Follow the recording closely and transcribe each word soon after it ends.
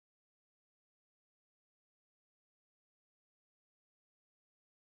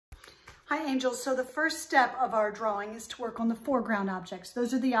Hi Angels, so the first step of our drawing is to work on the foreground objects.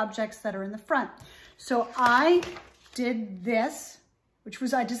 Those are the objects that are in the front. So I did this, which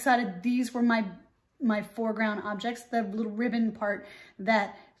was, I decided these were my foreground objects. The little ribbon part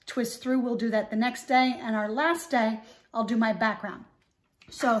that twists through, we'll do that the next day. And our last day, I'll do my background.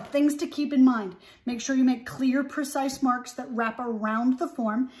 So things to keep in mind. Make sure you make clear, precise marks that wrap around the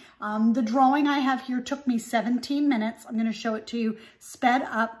form. The drawing I have here took me 17 minutes. I'm gonna show it to you sped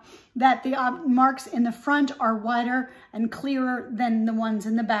up, that the marks in the front are wider and clearer than the ones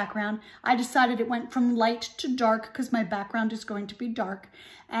in the background. I decided it went from light to dark because my background is going to be dark.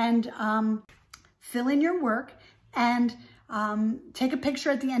 And fill in your work and take a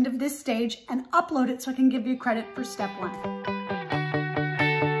picture at the end of this stage and upload it so I can give you credit for step 1.